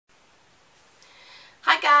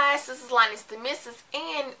guys, this is Linus the Missus,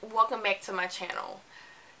 and welcome back to my channel.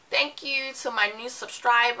 Thank you to my new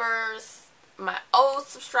subscribers, my old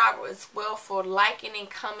subscribers as well, for liking and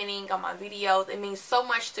commenting on my videos. It means so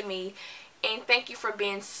much to me, and thank you for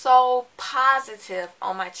being so positive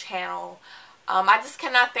on my channel. I just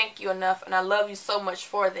cannot thank you enough, and I love you so much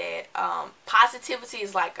for that. Positivity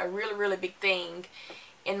is like a really big thing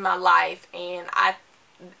in my life, and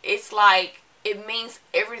it's like it means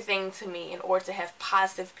everything to me in order to have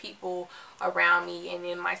positive people around me and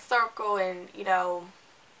in my circle, and you know,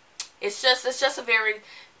 it's just a very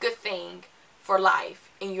good thing for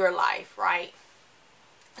life, in your life, right?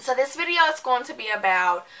 So this video is going to be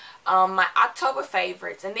about my October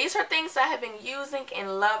favorites, and these are things I have been using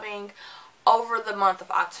and loving over the month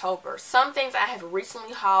of October. Some things I have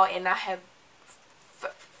recently hauled and I have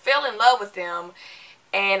fell in love with them,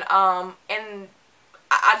 and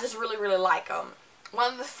I just really like them.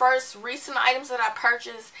 One of the first recent items that I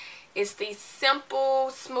purchased is the Simple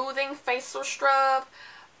Smoothing Facial Scrub.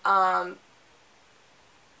 I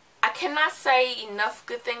cannot say enough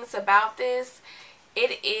good things about this.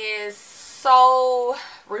 It is so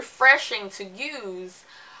refreshing to use.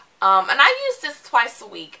 And I use this twice a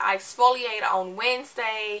week. I exfoliate on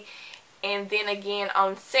Wednesday and then again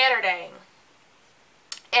on Saturday.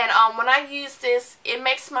 And when I use this, it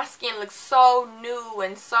makes my skin look so new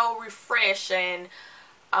and so refreshed. And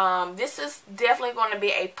this is definitely going to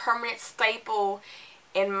be a permanent staple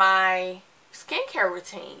in my skincare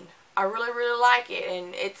routine. I really like it,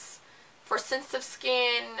 and it's for sensitive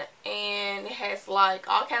skin, and it has like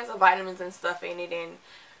all kinds of vitamins and stuff in it, and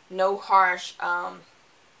no harsh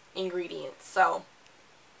ingredients. So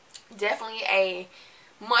definitely a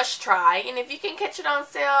must try, and if you can catch it on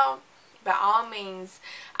sale, by all means.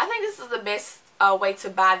 I think this is the best way to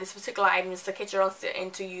buy this particular item, is to catch it on sale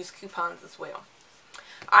and to use coupons as well.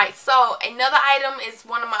 Alright, so another item is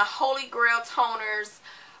one of my Holy Grail toners.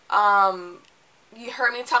 You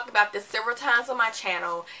heard me talk about this several times on my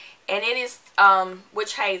channel, and it is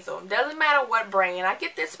Witch Hazel. Doesn't matter what brand. I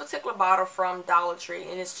get this particular bottle from Dollar Tree,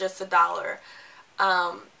 and it's just $1.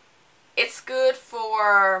 It's good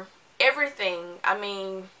for everything. I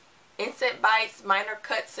mean, insect bites, minor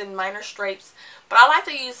cuts, and minor scrapes. But I like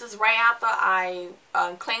to use this right after I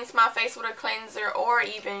cleanse my face with a cleanser, or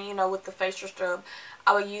even, you know, with the facial scrub.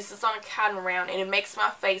 I will use this on a cotton round, and it makes my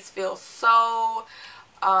face feel so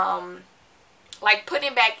like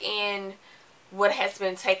putting back in what has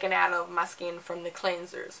been taken out of my skin from the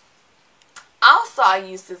cleansers. Also, I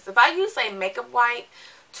use this if I use a makeup wipe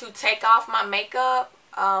to take off my makeup.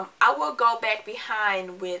 I will go back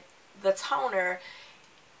behind with the toner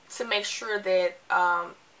to make sure that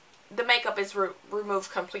the makeup is removed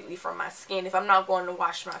completely from my skin if I'm not going to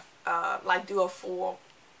wash my like do a full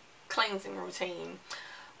cleansing routine.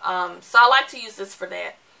 So I like to use this for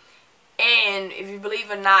that. And if you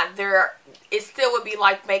believe it or not, it still would be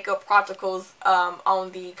like makeup particles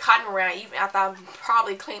on the cotton round, even after I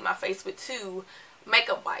probably cleaned my face with 2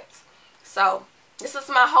 makeup wipes. So this is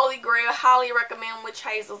my Holy Grail. Highly recommend Witch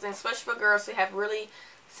Hazels, and especially for girls who have really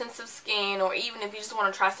sensitive skin, or even if you just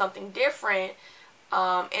want to try something different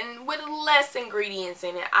and with less ingredients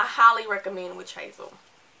in it. I highly recommend Witch Hazel.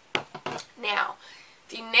 Now,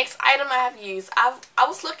 the next item I have used, I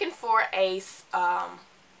was looking for a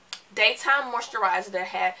daytime moisturizer that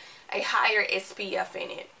had a higher SPF in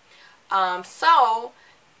it. So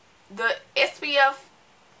the SPF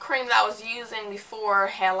cream that I was using before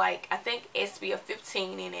had like, I think, SPF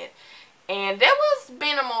 15 in it, and that was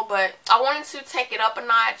minimal, but I wanted to take it up a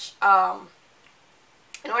notch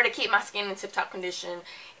in order to keep my skin in tip-top condition,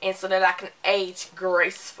 and so that I can age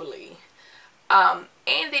gracefully. And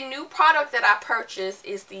the new product that I purchased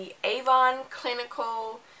is the Avon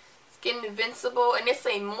Clinical Skin Invincible, and it's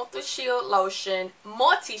a multi-shield lotion,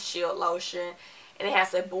 and it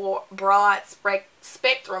has a broad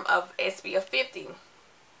spectrum of SPF 50.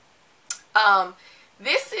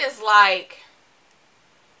 This is like,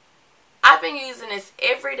 I've been using this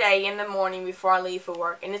every day in the morning before I leave for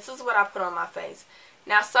work, and this is what I put on my face.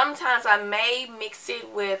 Now, sometimes I may mix it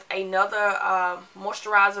with another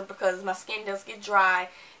moisturizer because my skin does get dry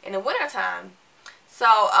in the wintertime.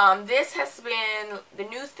 So this has been the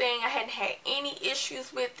new thing. I hadn't had any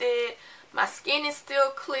issues with it. My skin is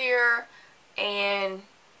still clear, and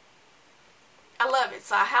I love it.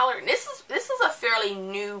 So I highly, this is a fairly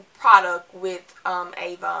new product with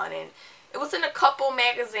Avon, and it was in a couple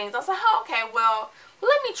magazines. I was like, oh, okay, well,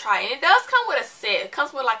 let me try it. And it does come with a set. It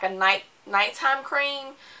comes with like a nighttime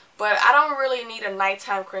cream, but I don't really need a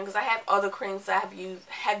nighttime cream because I have other creams that I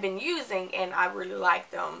have been using, and I really like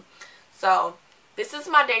them. So This is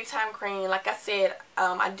my daytime cream. Like I said,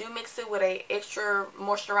 I do mix it with a extra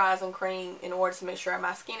moisturizing cream in order to make sure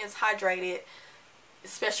my skin is hydrated,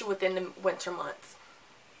 especially within the winter months.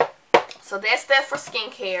 So that's that for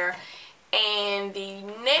skincare. And the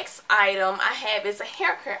next item I have is a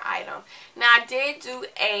hair care item. Now I did do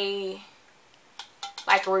a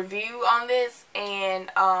review on this,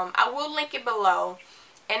 and I will link it below.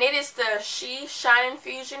 And it is the She Shine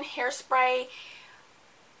Infusion Hairspray.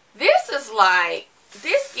 This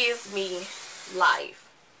gives me life.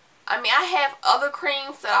 I mean, I have other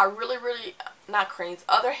creams that I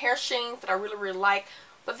other hair sheens that I really like.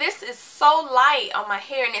 But this is so light on my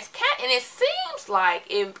hair, and it seems like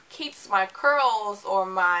it keeps my curls or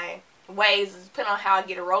my waves, depending on how I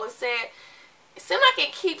get a roller set. It seems like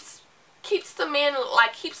it keeps them in,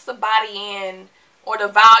 like keeps the body in, or the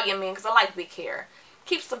volume in, because I like big hair.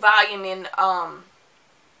 Keeps the volume in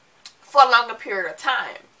for a longer period of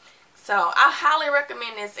time. So I highly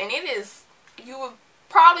recommend this, and it is, you will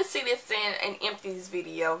probably see this in an empties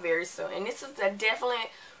video very soon, and this is a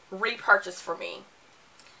definite repurchase for me.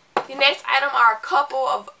 The next item are a couple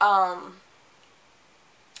of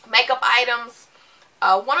makeup items.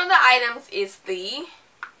 One of the items is the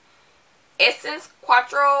Essence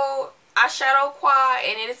Quattro Eyeshadow Quad,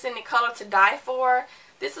 and it is in the color To Die For.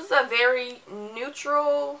 This is a very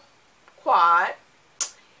neutral quad,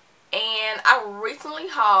 and I recently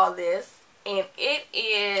hauled this, and it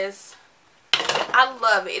is, I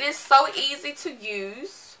love it. It is so easy to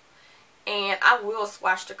use, and I will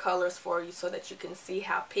swatch the colors for you so that you can see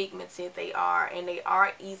how pigmented they are, and they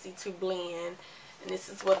are easy to blend. And this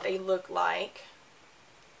is what they look like.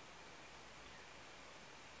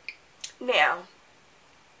 Now,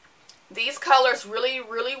 these colors really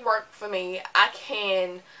work for me. I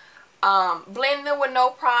can blend them with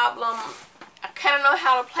no problem. I kind of know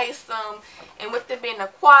how to place them, and with them being a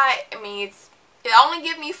quad, I mean, it only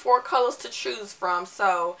gives me 4 colors to choose from,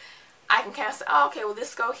 so I can kind of say, oh, okay, well,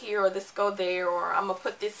 this go here, or this go there, or I'm gonna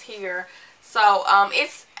put this here. So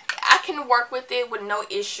I can work with it with no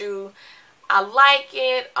issue. I like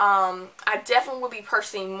it. I definitely will be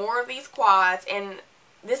purchasing more of these quads, and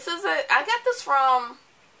this is I got this from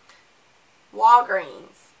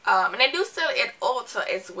Walgreens. And they do sell it at Ulta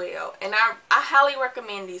as well. And I highly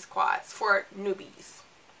recommend these quads for newbies.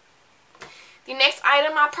 The next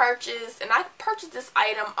item I purchased, and I purchased this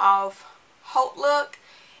item off HauteLook,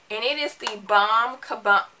 and it is the Balm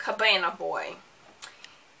Cabana Boy.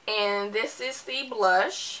 And this is the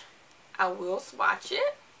blush. I will swatch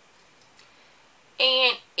it.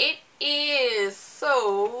 And it is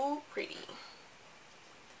so pretty.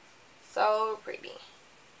 So pretty.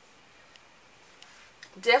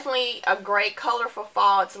 Definitely a great color for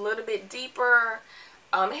fall. It's a little bit deeper.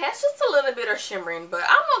 It has just a little bit of shimmering, but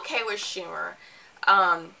I'm okay with shimmer.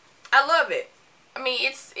 I love it. I mean,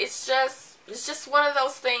 it's just one of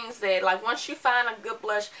those things that, like, once you find a good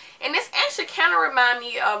blush, and this actually kind of reminds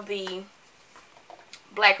me of the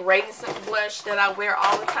Black Radiance blush that I wear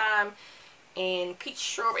all the time, and Peach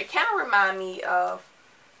Strawberry. It kind of reminds me of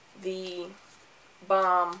the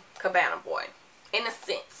Balm Cabana Boy. In a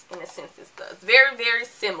sense it does. Very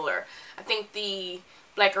similar. I think the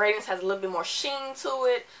Black Radiance has a little bit more sheen to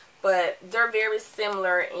it, but they're very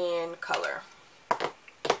similar in color.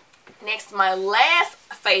 Next, my last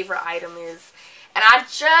favorite item is, and I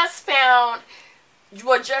just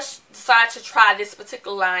decided to try this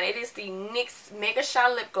particular line. It is the NYX Mega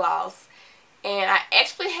Shine Lip Gloss, and I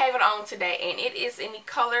actually have it on today, and it is in the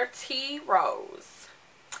color Tea Rose.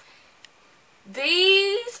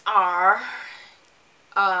 These are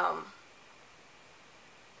I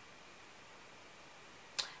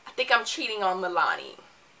think I'm cheating on Milani.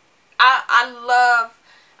 I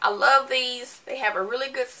love these. They have a really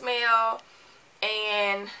good smell,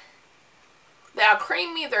 and they are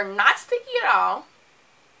creamy. They're not sticky at all,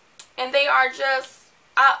 and they are just,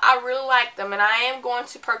 I really like them, and I am going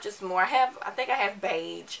to purchase more. I think I have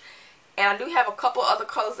beige, and I do have a couple other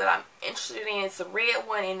colors that I'm interested in. It's a red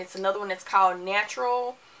one, and it's another one that's called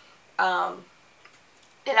Natural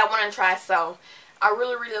that I want to try. So I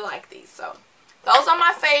really like these. So those are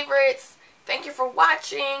my favorites. Thank you for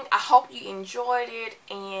watching. I hope you enjoyed it,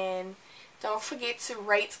 and don't forget to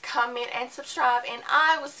rate, comment, and subscribe, and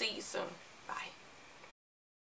I will see you soon.